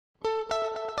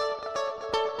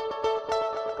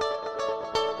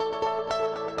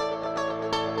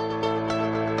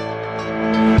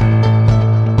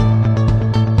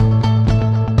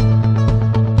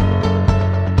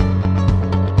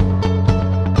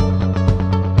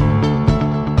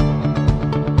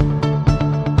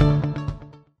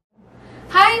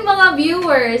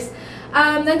viewers!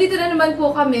 Nandito na naman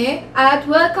po kami at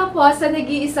welcome po sa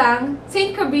nag-iisang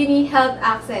St. Cabrini Health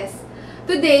Access.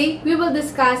 Today, we will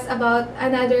discuss about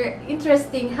another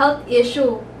interesting health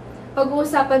issue.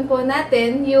 Pag-uusapan po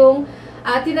natin yung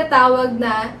tinatawag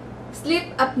na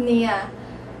sleep apnea.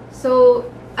 So,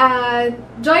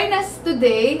 join us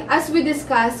today as we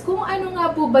discuss kung ano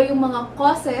nga po ba yung mga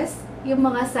causes, yung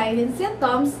mga signs and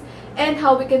symptoms, and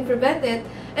how we can prevent it.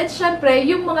 And syempre,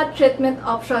 yung mga treatment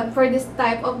option for this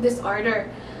type of disorder.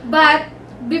 But,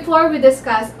 before we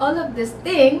discuss all of this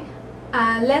thing,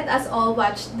 let us all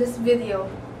watch this video.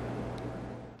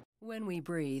 When we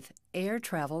breathe, air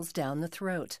travels down the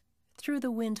throat, through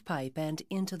the windpipe and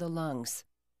into the lungs.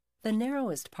 The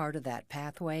narrowest part of that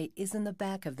pathway is in the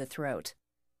back of the throat.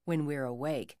 When we're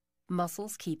awake,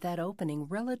 muscles keep that opening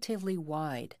relatively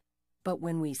wide. But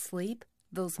when we sleep,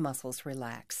 those muscles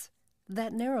relax.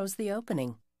 That narrows the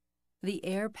opening. The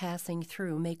air passing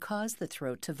through may cause the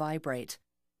throat to vibrate.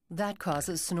 That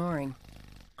causes snoring.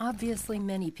 Obviously,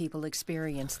 many people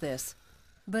experience this.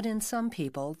 But in some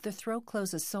people, the throat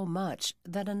closes so much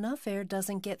that enough air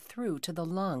doesn't get through to the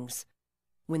lungs.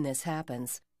 When this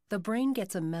happens, the brain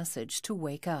gets a message to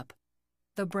wake up.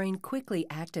 The brain quickly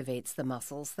activates the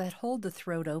muscles that hold the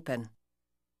throat open.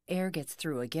 Air gets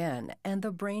through again, and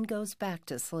the brain goes back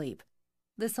to sleep.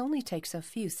 This only takes a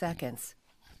few seconds.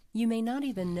 You may not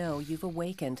even know you've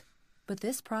awakened, but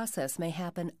this process may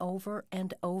happen over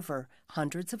and over,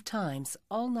 hundreds of times,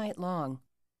 all night long.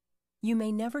 You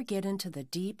may never get into the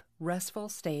deep, restful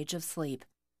stage of sleep.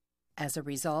 As a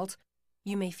result,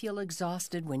 you may feel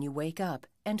exhausted when you wake up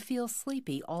and feel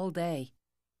sleepy all day.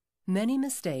 Many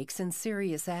mistakes and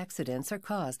serious accidents are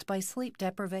caused by sleep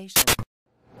deprivation.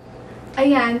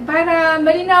 Ayan, para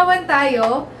malinawan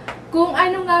tayo kung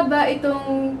ano nga ba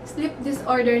itong sleep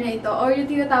disorder na ito or yung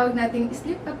tinatawag nating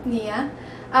sleep apnea,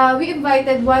 we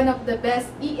invited one of the best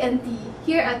ENT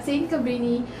here at St.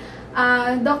 Cabrini,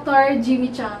 Dr.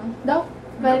 Jimmy Chang. Doc,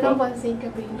 welcome po sa St.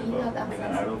 Cabrini Health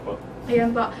Access.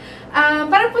 Ayan po.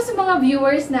 Para po sa mga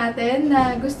viewers natin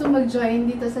na gusto mag-join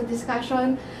dito sa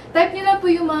discussion, type nyo lang po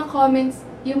yung mga comments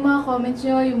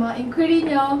nyo, yung mga inquiry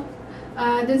nyo,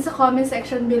 dun sa comment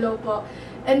section below po.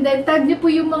 And then, tag nyo po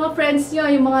yung mga friends nyo,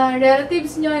 yung mga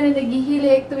relatives nyo na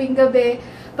naghihilik tuwing gabi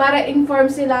para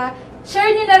inform sila. Share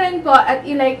nyo na rin po at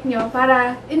i-like nyo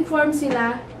para inform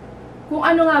sila kung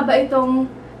ano nga ba itong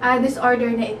disorder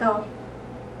na ito.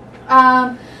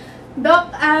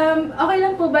 Doc, okay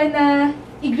lang po ba na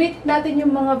i-greet natin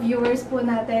yung mga viewers po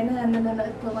natin na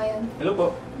nanonood po ngayon? Hello po,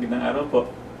 magandang araw po.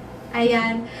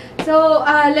 Ayan. So,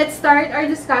 let's start our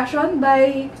discussion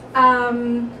by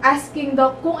asking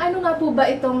Doc kung ano nga po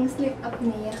ba itong sleep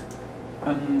apnea?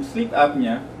 Ang sleep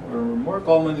apnea, or more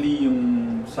commonly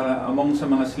among sa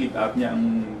mga sleep apnea,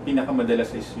 ang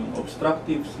pinakamadalas is yung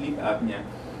obstructive sleep apnea.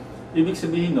 Ibig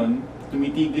sabihin nun,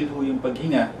 tumitigil ho yung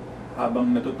paghinga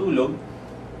habang natutulog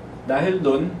dahil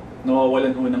doon,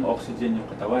 nawawalan ho ng oxygen yung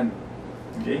katawan.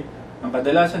 Okay? Ang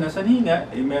kadalasan na sanhinga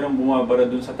ay merong bumabara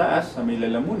dun sa taas, sa may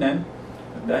lalamunan,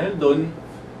 at dahil doon,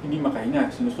 hindi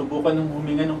makahinga. Sinusubukan ng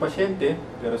huminga ng pasyente,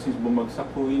 pero since bumagsak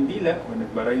po yung dila o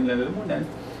nagbara yung lalamunan,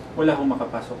 wala hong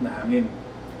makapasok na hangin.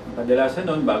 Ang kadalasan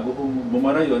nun, bago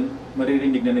bumara yun,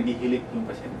 maririnig na naghihilik yung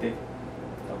pasyente.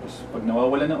 Tapos, pag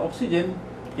nawawala ng oxygen,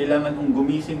 kailangan hong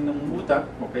gumising ng utak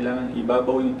o kailangan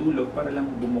ibabaw yung tulog para lang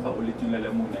bumuka ulit yung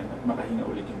lalamunan at makahinga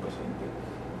ulit yung pasyente.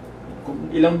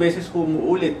 Kung ilang beses po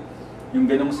umuulit, yung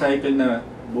ganong cycle na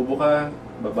bubuka,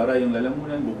 babara yung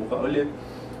lalamunan, bubuka ulit,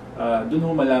 dun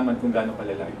ho malaman kung gaano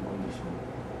kalala yung kondisyon.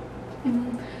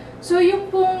 So,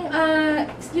 yung pong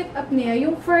sleep apnea,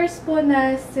 yung first po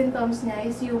na symptoms niya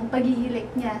is yung paghihilik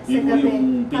niya sa gabi.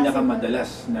 Yung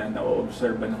pinakamadalas na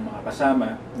na-obserba ng mga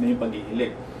kasama na yung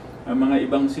paghihilik. Ang mga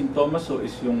ibang simptomas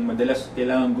is yung madalas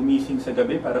kailangan gumising sa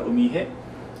gabi para umihi.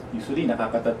 Usually,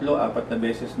 nakakatatlo, 4 na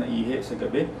beses na ihi sa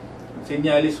gabi.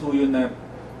 Senyalis ho yun na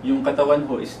yung katawan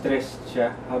ho, stressed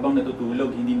siya habang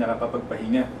natutulog, hindi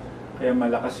nakakapagpahinga. Kaya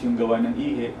malakas yung gawa ng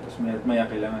ihi, tapos maya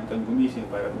kailangan kang gumising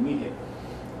para umihi.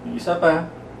 Yung isa pa,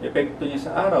 epekto niya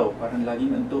sa araw, parang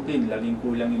laging antukin, laging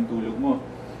kulang yung tulog mo.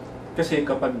 Kasi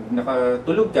kapag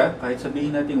nakatulog ka, kahit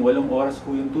sabihin natin 8 oras ho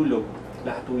yung tulog,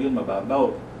 lahat ho yun mababaw.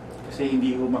 Kasi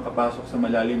hindi ho makapasok sa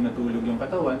malalim na tulog yung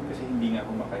katawan, kasi hindi nga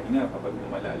ho makahinga kapag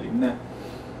malalim na.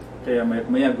 Kaya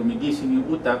maya gumigising yung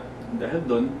utak, dahil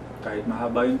doon, kahit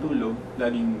mahaba yung tulog,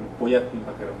 laging puyat yung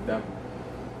pakiramdam.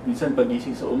 Minsan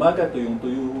pagising sa umaga,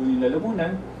 tuyong-tuyo yung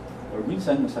lalamunan, or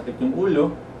minsan masakit yung ulo.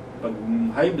 Pag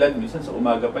high blood, minsan sa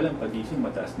umaga pa lang, pagising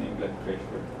mataas na yung blood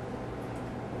pressure.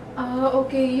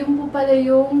 Okay. Yung po pala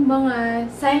yung mga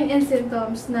signs and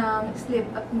symptoms ng sleep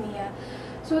apnea.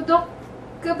 So, Doc,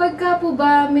 Kapag ka po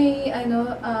ba may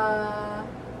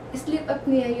sleep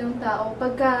apnea yung tao,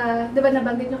 pagka, di ba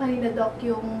nabanggit nyo kanina, Doc,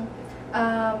 yung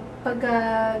pagka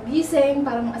gising,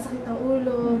 parang ang sakit ng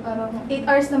ulo, parang 8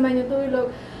 hours naman yung tulog.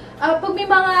 Pag may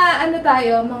mga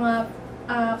mga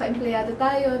ka-empleyado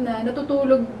tayo na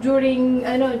natutulog during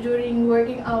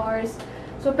working hours,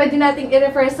 so pwede nating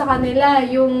i-refer sa kanila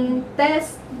yung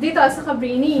test dito sa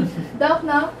Cabrini. Doc,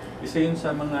 no? Isa yun sa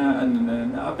mga na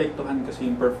naapektuhan kasi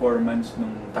yung performance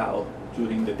ng tao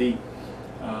during the day.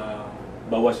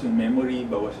 Bawas yung memory,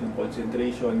 bawas yung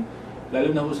concentration, lalo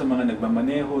na ho sa mga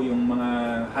nagmamaneho, yung mga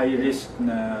high risk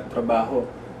na trabaho,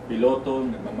 piloto,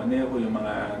 nagmamaneho, yung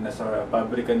mga nasa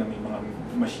pabrika na may mga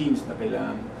machines na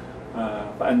kailangan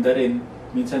paandarin.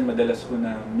 Minsan madalas ko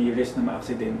na may risk na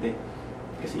maaksidente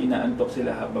kasi inaantok sila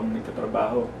habang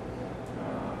nagtatrabaho.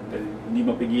 Dahil hindi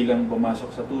mapigilang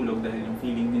pumasok sa tulog dahil yung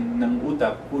feeling ng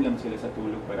utak, kulang sila sa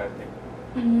tulog parate.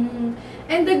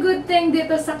 And the good thing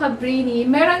dito sa Cabrini,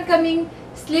 meron kaming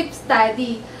sleep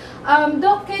study.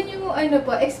 Doc, can you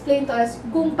explain to us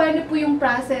kung paano po yung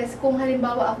process? Kung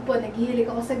halimbawa ako po, naghihilig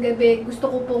ako sa gabi,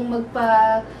 gusto ko pong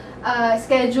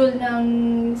schedule ng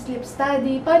sleep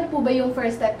study, paano po ba yung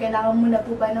first step? Kailangan muna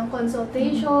po ba ng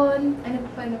consultation?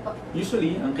 Paano po?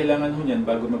 Usually, ang kailangan ho niyan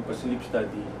bago magpa-sleep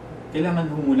study,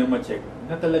 kailangan ho muna ma-check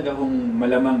na talaga hong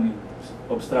malamang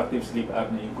obstructive sleep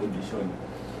apnea yung condition.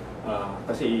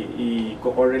 Kasi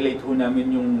i-correlate ho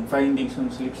namin yung findings ng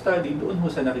sleep study doon ho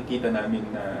sa nakikita namin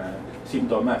na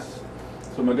simptomas.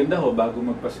 So maganda ho, bago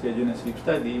magpa-schedule ng sleep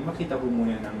study, makita ho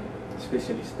muna ng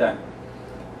specialista.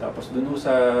 Tapos doon ho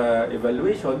sa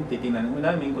evaluation, titingnan ho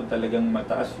namin kung talagang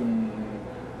mataas yung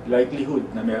likelihood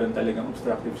na meron talagang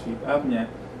obstructive sleep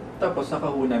apnea. Tapos saka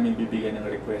ho namin bibigyan ng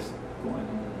request kung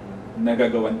anong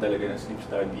nagagawan talaga ng sleep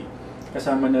study.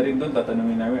 Kasama na rin doon,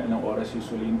 tatanungin namin anong oras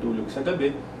usually yung tulog sa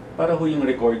gabi, para ho yung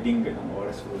recording, ganong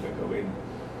oras ho gagawin.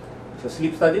 Sa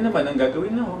sleep study naman, ang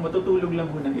gagawin na ho, matutulog lang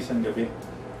ho ng isang gabi.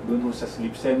 Doon ho sa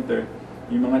sleep center,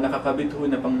 yung mga nakakabit ho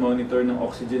na pang-monitor ng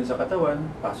oxygen sa katawan,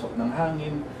 pasok ng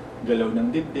hangin, galaw ng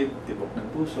dibdib, tibok ng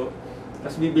puso.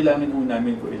 Tapos bibilangin ho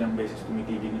namin kung ilang beses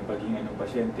tumitigil yung paghinga ng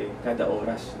pasyente kada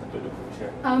oras na tulog ho siya.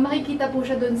 Makikita po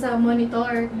siya doon sa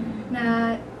monitor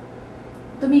na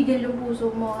tumigil yung puso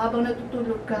mo habang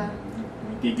natutulog ka.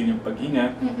 Tigil yung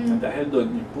paghinga, dahil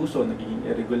doon yung puso nagiging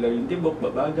irregular yung tibok,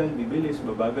 babagal, bibilis,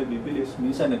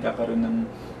 minsan nagkakaroon ng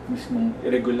mismong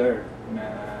irregular na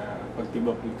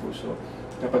pagtibok yung puso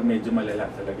kapag medyo malala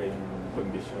talaga yung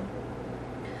kondisyon.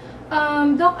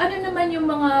 Doc, ano naman yung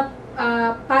mga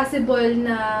possible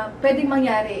na pwedeng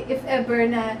mangyari if ever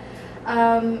na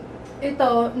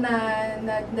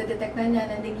na-detect na niya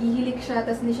na naghihilig siya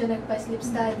tapos hindi siya nagpa-sleep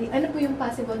study? Ano po yung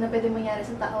possible na pwedeng mangyari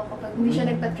sa tao kapag hindi siya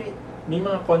nagpa-treat? May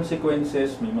mga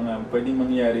consequences, may mga pwedeng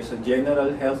mangyari sa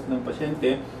general health ng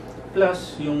pasyente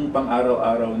plus yung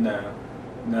pang-araw-araw na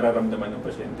nararamdaman ng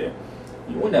pasyente.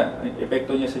 Yung una, ang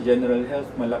epekto niya sa general health,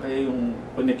 malaki yung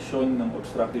koneksyon ng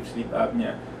obstructive sleep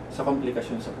apnea sa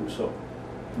komplikasyon sa puso.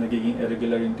 Nagiging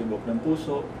irregular yung tibok ng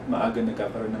puso, maaga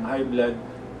nagkakaroon ng high blood,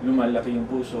 lumalaki yung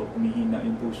puso, humihina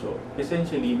yung puso.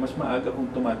 Essentially, mas maaga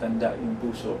kung tumatanda yung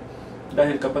puso.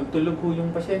 Dahil kapag tulog ho yung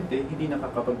pasyente, hindi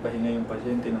nakakapagpahinga yung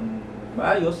pasyente ng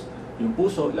maayos, yung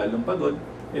puso, lalong pagod,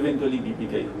 eventually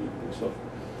bibigay ho yung puso.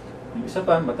 Yung isa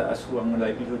pa, mataas ho ang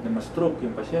likelihood na ma-stroke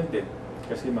yung pasyente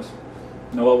kasi mas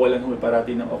nawawalan ho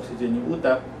parati ng oxygen yung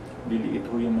utak, liliit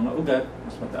ho yung mga ugat,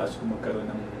 mas mataas ho magkaroon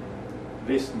ng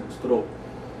risk ng stroke.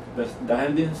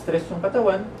 Dahil din stress yung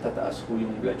katawan, tataas ho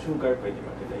yung blood sugar, pwede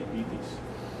magka-diabetes.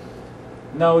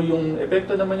 Now, yung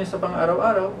epekto naman niya sa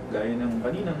pang-araw-araw, gaya ng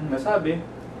kaninang nasabi,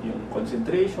 yung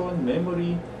concentration,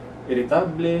 memory,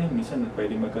 irritable, minsan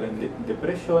pwede magkaroon ng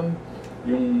depression,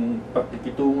 yung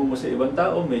pagkikitungo mo sa ibang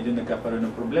tao, medyo nagkakaroon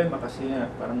ng problema kasi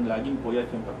parang laging puyat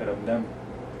yung pakiramdam.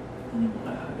 Yung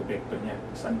mga epekto niya.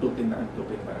 Antukin na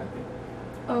antukin parati.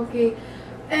 Okay.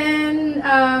 And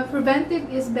preventive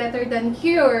is better than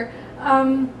cure.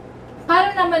 Paano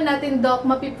naman natin, Doc,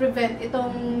 mapiprevent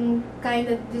itong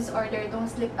kind of disorder, itong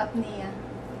sleep apnea?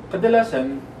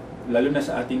 Kadalasan, lalo na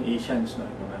sa ating Asians, no,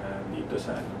 mga dito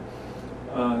sa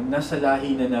nasa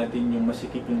lahi na natin yung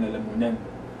masikip yung lalamunan.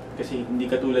 Kasi hindi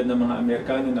katulad ng mga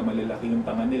Amerikano na malalaki yung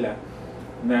panga nila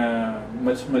na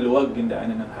mas maluwag yung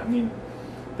daanan ng hangin.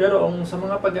 Pero sa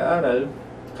mga pag-aaral,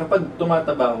 kapag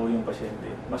tumatabaho yung pasyente,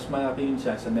 mas malaki yung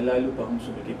chance na lalo pa kung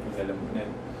sumikip yung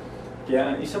lalamunan.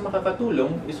 Kaya isang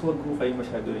makakatulong is huwag ho kayo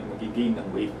masyado rin mag-gain ng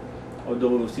weight.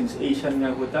 Although since Asian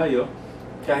nga ho tayo,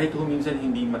 kahit ho minsan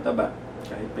hindi mataba,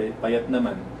 kahit payat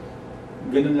naman,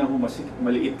 ganun lang ho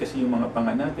maliit kasi yung mga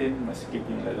panga natin, masikip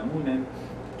yung lalamunan,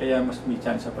 kaya mas may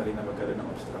chance pa rin na magkaroon ng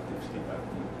obstructive sleep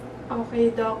apnea.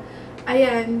 Okay, Doc.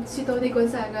 Ayan, si Tony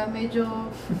Gonzaga, medyo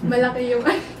malaki yung...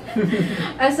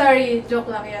 sorry,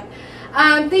 joke lang yan.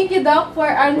 Thank you, Doc, for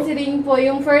answering po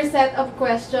yung first set of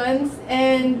questions.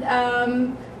 And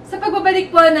sa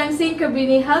pagbabalik po ng St.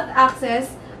 Cabrini Health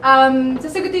Access,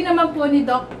 sasagutin naman po ni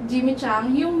Doc Jimmy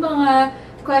Chang yung mga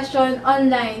question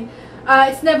online.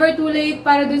 It's never too late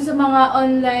para dun sa mga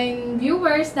online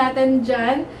viewers natin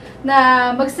dyan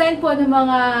na mag-send po ng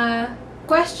mga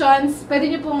questions. Pwede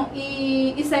nyo pong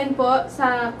i-send po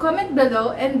sa comment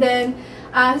below, and then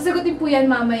sasagutin po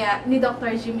yan mamaya ni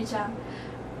Dr. Jimmy Chang.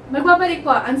 Magbabalik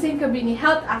po ang St. Cabrini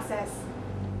Health Access.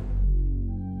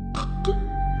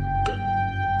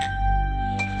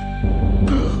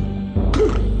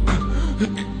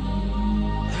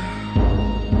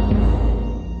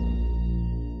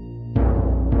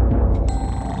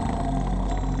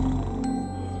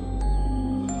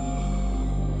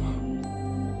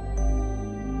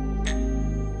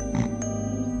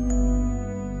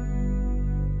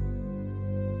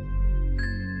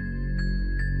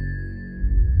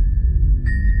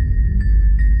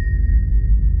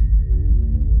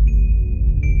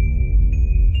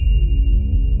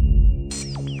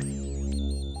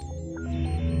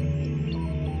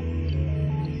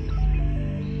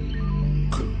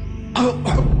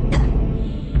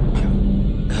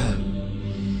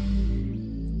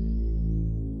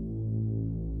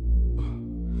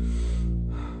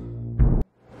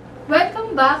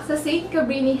 Welcome back sa St.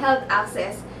 Cabrini Health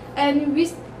Access, and we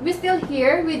still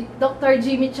here with Dr.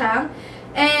 Jimmy Chang,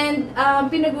 and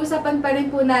pinag-uusapan pa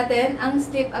rin po natin ang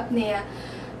sleep apnea.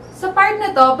 Sa part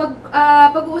na to,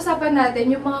 pag-uusapan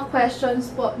natin yung mga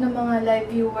questions po ng mga live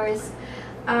viewers.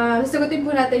 Sasagutin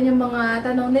po natin yung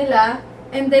mga tanong nila,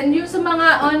 and then yung sa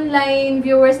mga online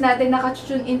viewers natin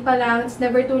naka-tune in pa lang, it's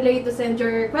never too late to send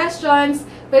your questions.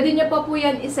 Pwede nyo po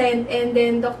yan i-send, and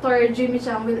then Dr. Jimmy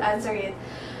Chang will answer it.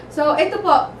 So, ito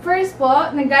po, first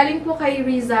po, nanggaling po kay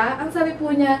Riza. Ang sabi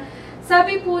po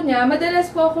niya,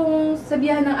 madalas po akong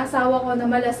sabihan ng asawa ko na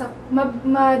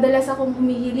madalas akong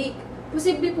humihili.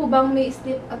 Posible po bang may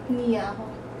sleep apnea ako?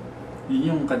 Yun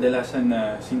yung kadalasan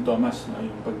na sintomas, no?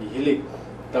 Yung paghihilik.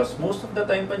 Tapos most of the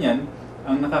time pa niyan,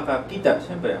 ang nakakakita,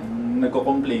 siyempre, ang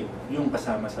nagko-complain, yung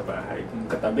kasama sa bahay, yung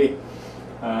katabi.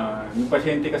 Yung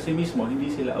pasyente kasi mismo,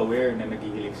 hindi sila aware na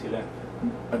naghihilik sila.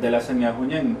 Kadalasan nga ho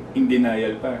niyan, in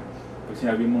denial pa. Pag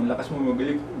sinabi mo, lakas mo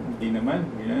magilik, hindi naman.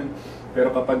 Ganyan. Pero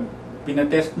kapag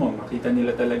pinatest mo, makita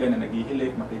nila talaga na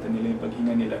naghihilik, makita nila yung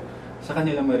paghinga nila, sa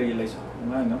kanila ma-realize,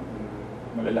 no?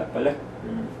 Malala pala.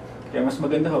 Kaya mas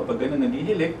maganda ho, pag gano'n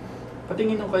naghihilik,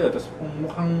 patingin ho kayo. Tapos kung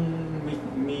mukhang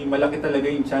may malaki talaga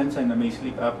yung chance na may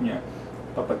sleep apnea,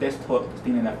 papatest ho, tapos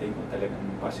tingnan natin kung talagang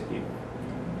positive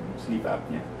yung sleep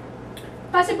apnea.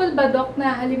 Possible ba, Doc,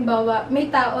 na halimbawa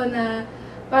may tao na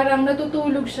parang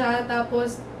natutulog siya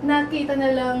tapos nakita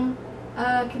na lang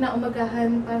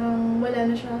kinaumagahan, parang wala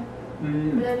na siya,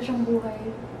 wala na siyang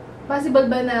buhay?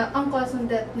 Possible ba na ang cause ng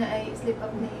death niya ay sleep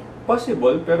apnea?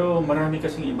 Possible, pero marami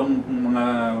kasing ibang mga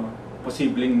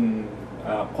posibleng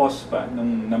cause pa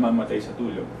ng namamatay sa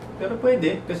tulog. Pero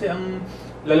pwede, kasi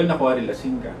lalo na kuwari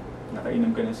lasing ka,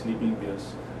 nakainom ka ng sleeping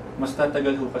pills, mas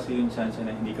tatagal ho kasi yung chance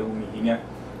na hindi ka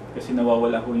humihinga. Kasi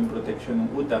nawawala ho yung protection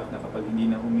ng utak na kapag hindi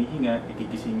na humihinga,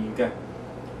 ikigisingin ka.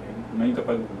 Ngayon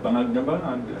kapag bangag na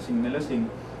bangag, lasing na lasing,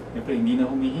 siyempre hindi na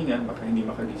humihinga, baka hindi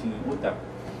makagising yung utak.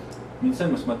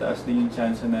 Minsan mas mataas din yung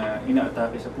chance na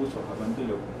inaatake sa puso habang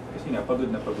tulog. Kasi nga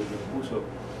pagod na pagod yung puso.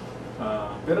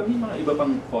 Pero may mga iba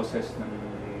pang causes ng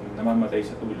namamatay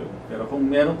sa tulog. Pero kung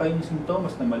meron kayong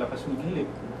simptomas na malakas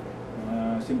maghilik,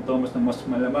 simptomas na mas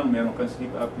malamang meron kang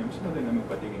sleep apnea, mas maganda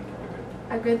magpatingin ka.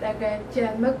 Agad-agad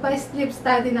yan. Magpa-sleep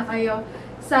study na kayo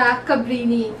sa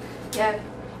Cabrini. Yan.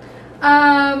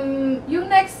 Yung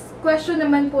next question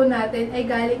naman po natin ay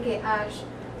galing kay Ash.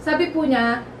 Sabi po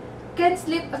niya, can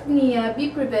sleep apnea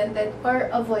be prevented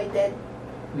or avoided?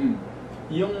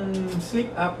 Yung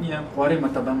sleep apnea, kuwari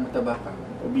mataba ka,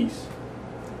 obese,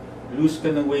 lose ka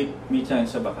ng weight, may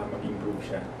chance baka mag-improve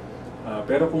siya.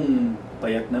 Pero kung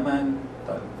payat naman,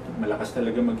 malakas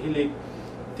talaga maghilik,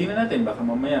 tingnan natin, baka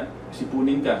mamaya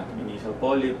sipunin ka, may nasal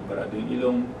polyp, barado yung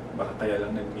ilong, baka kaya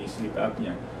lang may sleep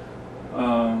apnea.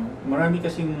 Marami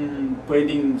kasing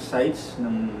pwedeng sites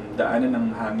ng daanan ng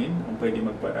hangin kung pwede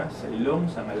magpara sa ilong,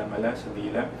 sa ngalangala, sa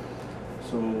dila.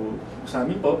 So, sa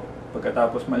amin po,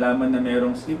 pagkatapos malaman na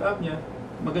mayroong sleep apnea,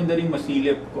 maganda rin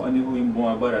masilip kung ano yung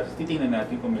bumabara. Titingnan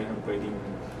natin kung mayroong pwedeng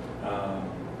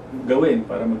gawin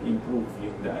para mag-improve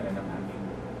yung daanan ng hangin.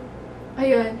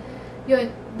 Ayun. Yun.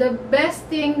 The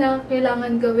best thing na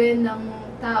kailangan gawin ng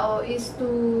tao is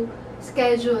to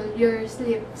schedule your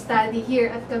sleep study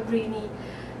here at Cabrini.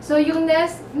 So, yung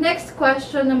next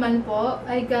question naman po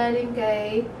ay galing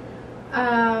kay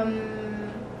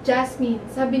Jasmine.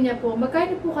 Sabi niya po,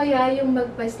 magkano po kaya yung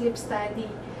magpa-sleep study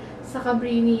sa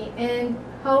Cabrini? And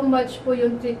how much po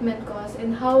yung treatment cost?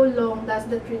 And how long does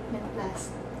the treatment last?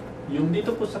 Yung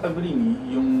dito po sa Cabrini,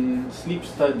 yung sleep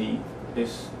study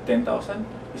is 10,000.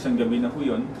 Isang gabi na po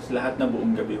yun. Tapos lahat na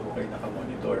buong gabi po kayo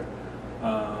nakamonitor.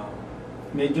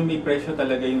 Medyo may presyo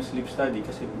talaga yung sleep study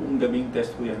kasi buong gabing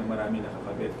test po yan na marami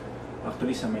nakakabit.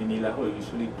 Actually, sa Maynila ho,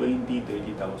 usually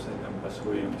 20,000-30,000 ang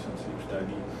pasko yung isang sleep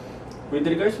study. With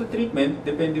regards to treatment,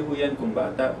 depende ho yan kung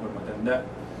bata o matanda.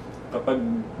 Kapag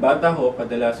bata ho,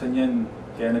 kadalasan yan,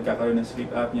 kaya nagkakaroon ng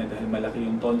sleep apnea dahil malaki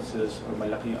yung tonsils o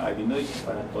malaki yung adenoids,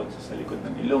 parang tonsils sa likod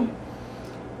ng ilong.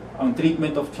 Ang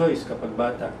treatment of choice kapag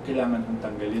bata, kailangan kong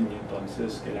tanggalin yung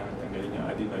tonsils, kailangan tanggalin yung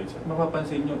adenoids. At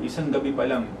mapapansin nyo, isang gabi pa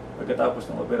lang, pagkatapos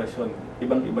ng operasyon,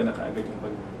 ibang-iba na kaagad yung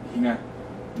paghinga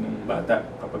ng bata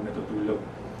kapag natutulog.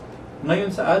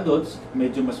 Ngayon sa adults,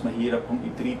 medyo mas mahirap kong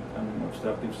i-treat ang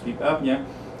obstructive sleep apnea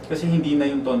kasi hindi na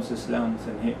yung tonsils lang ang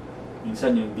sanhi.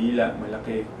 Minsan yung dila,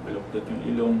 malaki, baluktot yung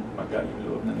ilong, maga yung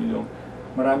loob ng ilong.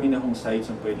 Marami na hong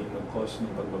sites ang pwedeng mag-cause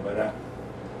ng pagbabara.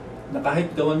 Na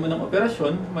kahit gawan mo ng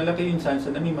operasyon, malaki yung chance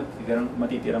na may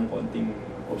matitirang konting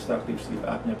obstructive sleep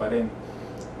apnea pa rin.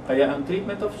 Kaya ang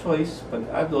treatment of choice pag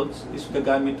adults is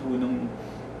gagamit ho ng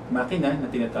makina na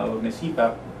tinatawag na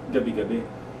CPAP gabi-gabi.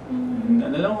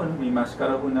 Ano lang ho, may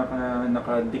maskara ho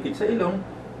nakadikit sa ilong,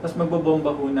 tapos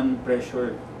magbobomba ho ng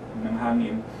pressure ng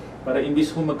hangin para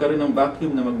imbis ho magkaroon ng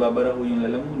vacuum na magbabara ho yung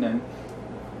lalamunan,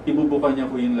 ibubuka niya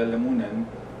ho yung lalamunan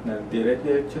na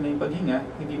diretso na yung paghinga,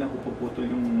 hindi na puputol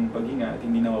yung paghinga at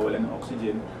hindi nawawala ng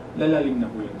oxygen, lalalim na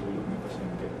po yung tulog ng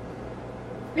pasyente.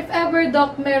 If ever,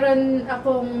 Doc, meron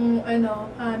akong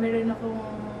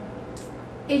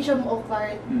HMO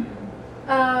card,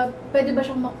 pwede ba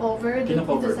siyang ma-cover dito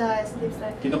sa sleep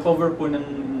study? Kino-cover po ng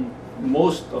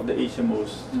most of the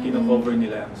HMOs, kino-cover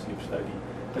nila ang sleep study.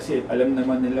 Kasi alam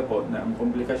naman nila po na ang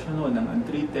komplikasyon ho ng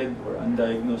untreated or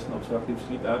undiagnosed na obstructive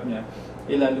sleep apnea,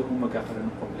 lalo kung magkakaroon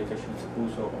ng komplikasyon sa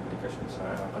puso, komplikasyon sa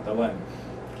katawan.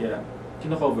 Kaya,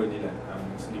 kino-cover nila ang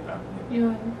sleep apnea.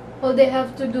 Yun. All they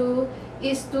have to do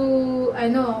is to,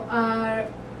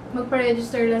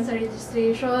 magpa-register lang sa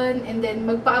registration and then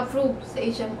magpa-approve sa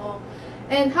HMO.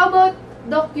 And how about,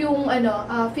 Doc, yung,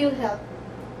 PhilHealth?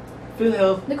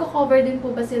 PhilHealth, Niko-cover din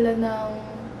po ba sila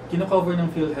ng kino-cover ng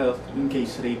PhilHealth yung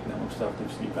case rate ng obstructive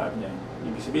sleep apnea.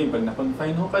 Ibig sabihin, pag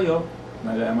na-confine ho kayo,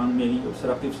 malamang may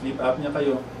obstructive sleep apnea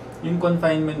kayo, yung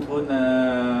confinement ho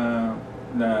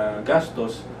na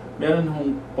gastos, meron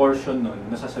hong portion nun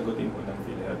na sasagutin ho ng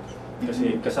PhilHealth.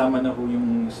 Kasi kasama na ho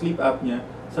yung sleep apnea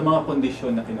sa mga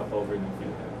kondisyon na kino-cover ng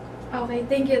PhilHealth. Okay,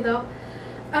 thank you, Doc.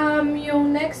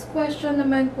 Yung next question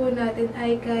naman po natin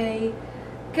ay kay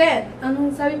Ken.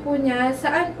 Ang sabi po niya,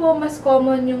 saan po mas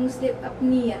common yung sleep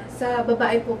apnea? Sa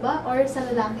babae po ba or sa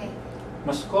lalaki?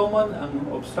 Mas common ang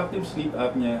obstructive sleep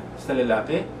apnea sa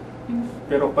lalaki,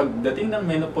 pero pagdating ng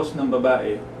menopause ng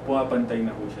babae, pumapantay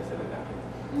na ho siya sa lalaki.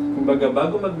 Kumbaga,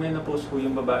 bago mag-menopause ho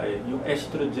yung babae, yung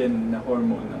estrogen na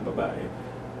hormone ng babae,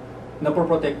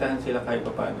 napoprotektahan sila kahit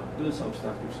paano dun sa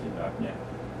obstructive sleep apnea.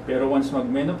 Pero once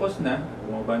mag-menopause na,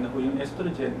 bumaba na ho yung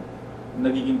estrogen,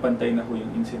 nagiging pantay na ho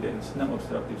yung incidence ng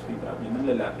obstructive sleep apnea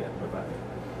ng lalaki at babae.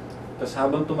 Tapos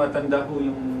habang tumatanda ho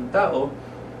yung tao,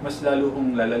 mas lalo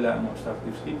hong lalala ang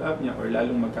obstructive sleep apnea or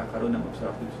lalong magkakaroon ng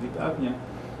obstructive sleep apnea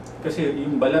kasi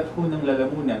yung balat ho ng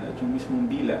lalamunan at yung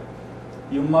mismong dila,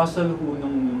 yung muscle ho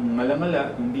ng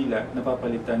ngalangala at yung dila,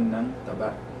 napapalitan ng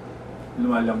taba.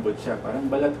 Lumalambot siya. Parang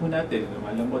balat ho natin,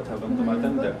 lumalambot habang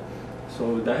tumatanda.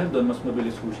 So dahil doon, mas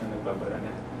mabilis ho siya nagbabara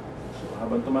na. So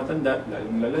habang tumatanda,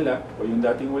 lalong lalala, o yung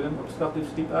dating walang obstructive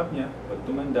sleep apnea, pag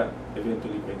tumanda,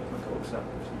 eventually pwede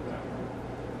magka-obstructive sleep apnea.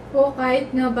 O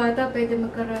kahit nga bata, pwede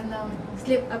magkaroon ng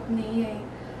sleep apnea.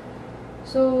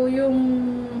 So yung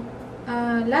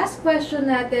last question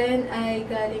natin ay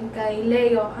galing kay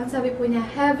Leo. Ang sabi po niya,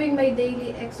 having my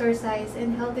daily exercise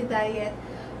and healthy diet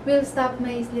will stop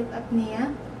my sleep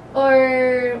apnea? Or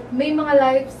may mga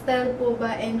lifestyle po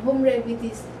ba and home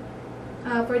remedies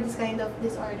for this kind of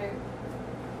disorder?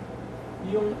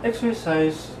 Yung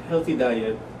exercise, healthy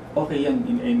diet, okay yan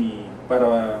in any,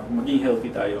 para maging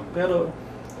healthy tayo. Pero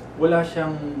wala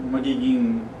siyang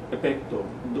magiging epekto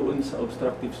doon sa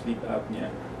obstructive sleep apnea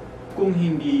kung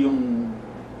hindi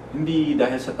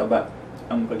dahil sa taba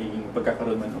ang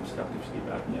pagkakaroon ng obstructive sleep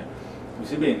apnea.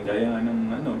 Ibig sabihin, gaya nga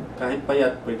ng kahit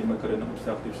payat pwede magkaroon ng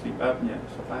obstructive sleep apnea.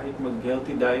 So kahit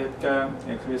mag-healthy diet ka,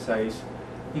 exercise,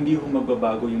 hindi ho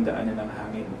magbabago yung daanan ng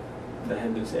hangin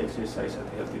dahil dun sa exercise at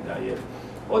healthy diet.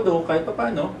 Although kahit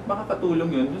paano,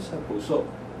 makakatulong yun dun sa puso.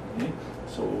 Okay?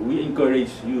 So we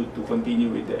encourage you to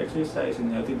continue with the exercise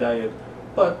and healthy diet,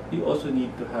 but you also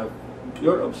need to have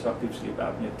your obstructive sleep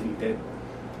apnea treated.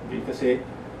 Okay? Kasi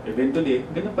eventually,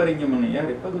 ganun pa rin yung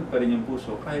mangyayari, pagod pa rin yung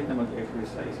puso kahit na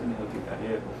mag-exercise and healthy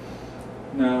diet.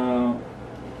 Na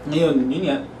ngayon, yun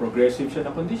nga, progressive siya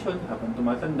na condition, habang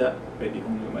tumatanda, pwede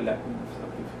kong lumala yung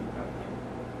obstructive sleep apnea.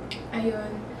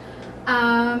 Ayun.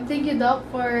 Thank you, Doc,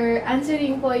 for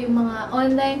answering po yung mga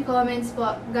online comments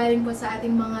po galing po sa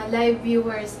ating mga live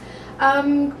viewers.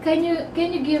 Can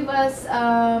you give us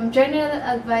general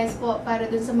advice po para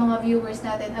dun sa mga viewers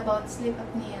natin about sleep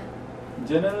apnea?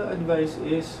 General advice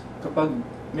is, kapag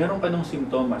meron ka ng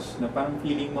simptomas na parang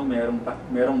feeling mo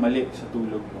merong mali sa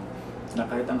tulog mo, na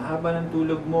kahit ang haba ng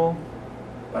tulog mo,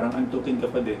 parang antukin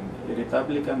ka pa din,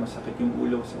 irritable ka, masakit yung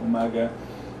ulo sa umaga,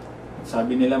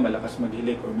 sabi nila malakas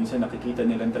maghilik o minsan nakikita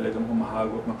nilang talagang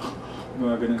humahagok,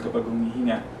 mga ganun kapag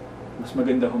humihinga, mas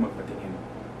maganda ho magpatingin.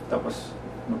 Tapos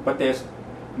magpa-test,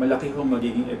 malaki ho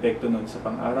magiging epekto nun sa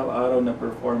pang-araw-araw na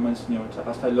performance nyo at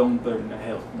saka sa long-term na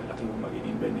health, malaki ho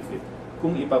magiging benefit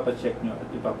kung ipapacheck nyo at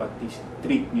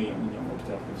ipapatreat nyo yung inyong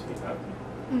obstructive sleep apnea.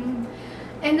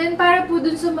 And then para po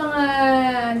dun sa mga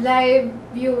live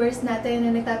viewers natin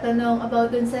na nagtatanong about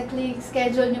dun sa clinic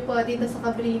schedule nyo po dito sa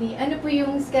Cabrini, ano po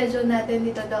yung schedule natin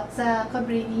dito, Doc, sa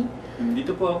Cabrini?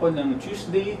 Dito po ako ng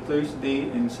Tuesday, Thursday,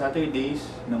 and Saturdays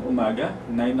ng umaga,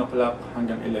 9 o'clock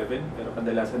hanggang 11, pero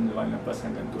kadalasan lumalabas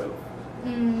hanggang 12.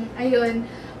 Ayun.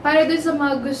 Para dun sa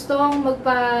mga gustong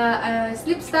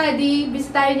magpa-sleep study,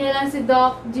 bisitahin nyo lang si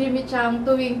Doc Jimmy Chang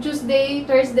tuwing Tuesday,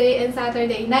 Thursday, and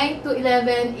Saturday, 9 to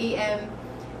 11 a.m.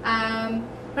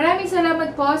 Maraming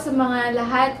salamat po sa mga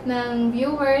lahat ng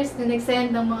viewers na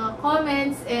nag-send ng mga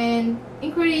comments and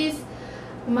inquiries,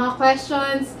 mga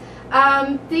questions.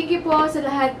 Thank you po sa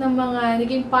lahat ng mga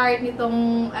naging part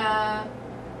nitong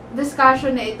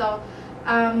discussion na ito.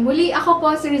 Muli ako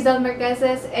po si Rizal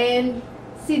Marqueses and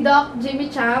si Doc Jimmy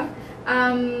Chang.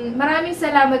 Maraming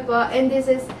salamat po, and this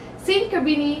is St.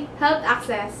 Cabrini Health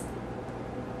Access.